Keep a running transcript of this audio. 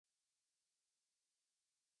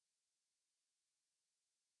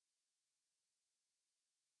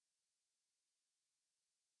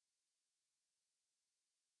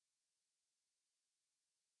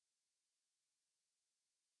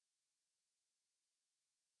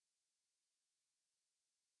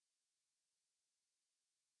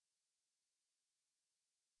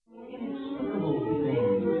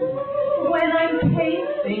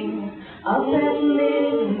up at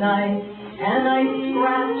midnight, and I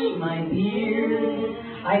scratch my beard.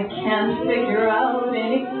 I can't figure out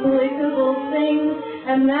inexplicable things,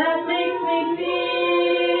 and that makes me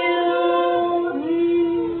feel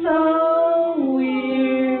so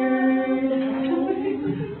weird.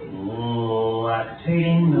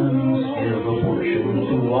 Lactating nuns give abortion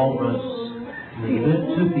to walrus. Leave it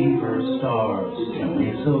to beaver stars,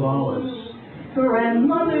 least of all us.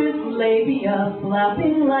 Grandmother's labia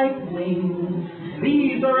flapping like wings.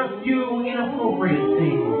 These are a few inappropriate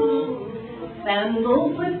things.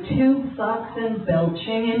 Sandals with tube socks and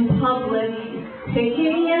belching in public.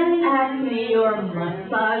 Picking an acne or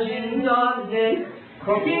massaging dog dick.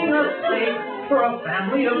 Cooking a steak for a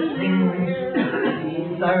family of things.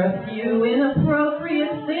 These are a few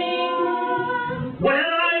inappropriate things. When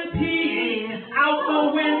I'm peeing out the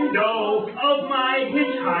window of my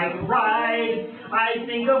hitchhike ride, I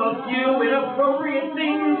think of a few inappropriate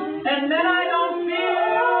things, and then I don't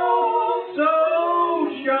feel so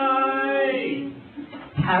shy.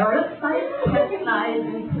 Parasites, pesticides,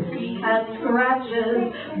 and pussycat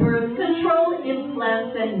scratches, birth control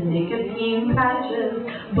implants and nicotine patches,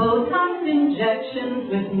 Botox injections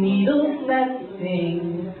with needles that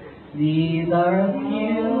sting. These are a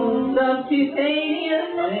few subcutaneous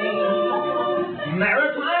things.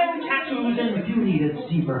 Maritime tattoos and mutilated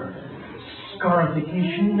seabird.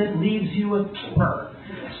 Scarification that leaves you a keeper.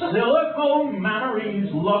 Silicone memories,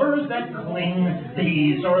 lovers that cling.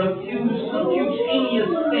 These are a few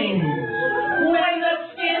subcutaneous things. When the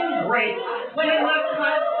skin breaks, when the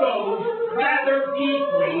cut goes rather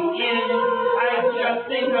deeply in, I just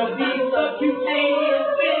think of these subcutaneous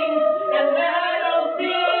things, and then I don't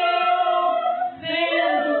feel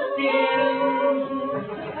thin skin.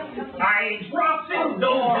 Eye drops and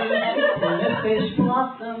doors, And a fish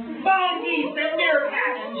blossom, bone geese and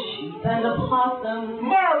meerkats, and sheep and a possum.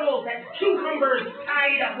 marbles and cucumbers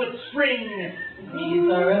tied up with string. These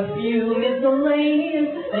are a few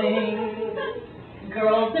miscellaneous things.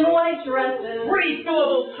 Girls in white dresses,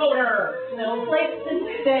 Refillable toner, snowflakes that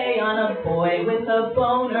stay on a boy with a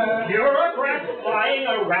boner. bureaucrats flying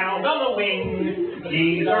around on the wing.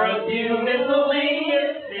 These are a few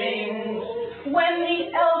miscellaneous things. When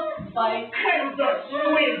the elk fight, And the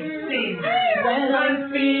squid sing. when I'm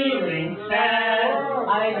feeling sad,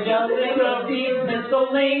 I just think of these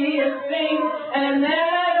miscellaneous things, and then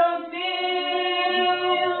I don't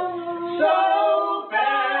feel so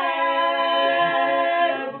bad.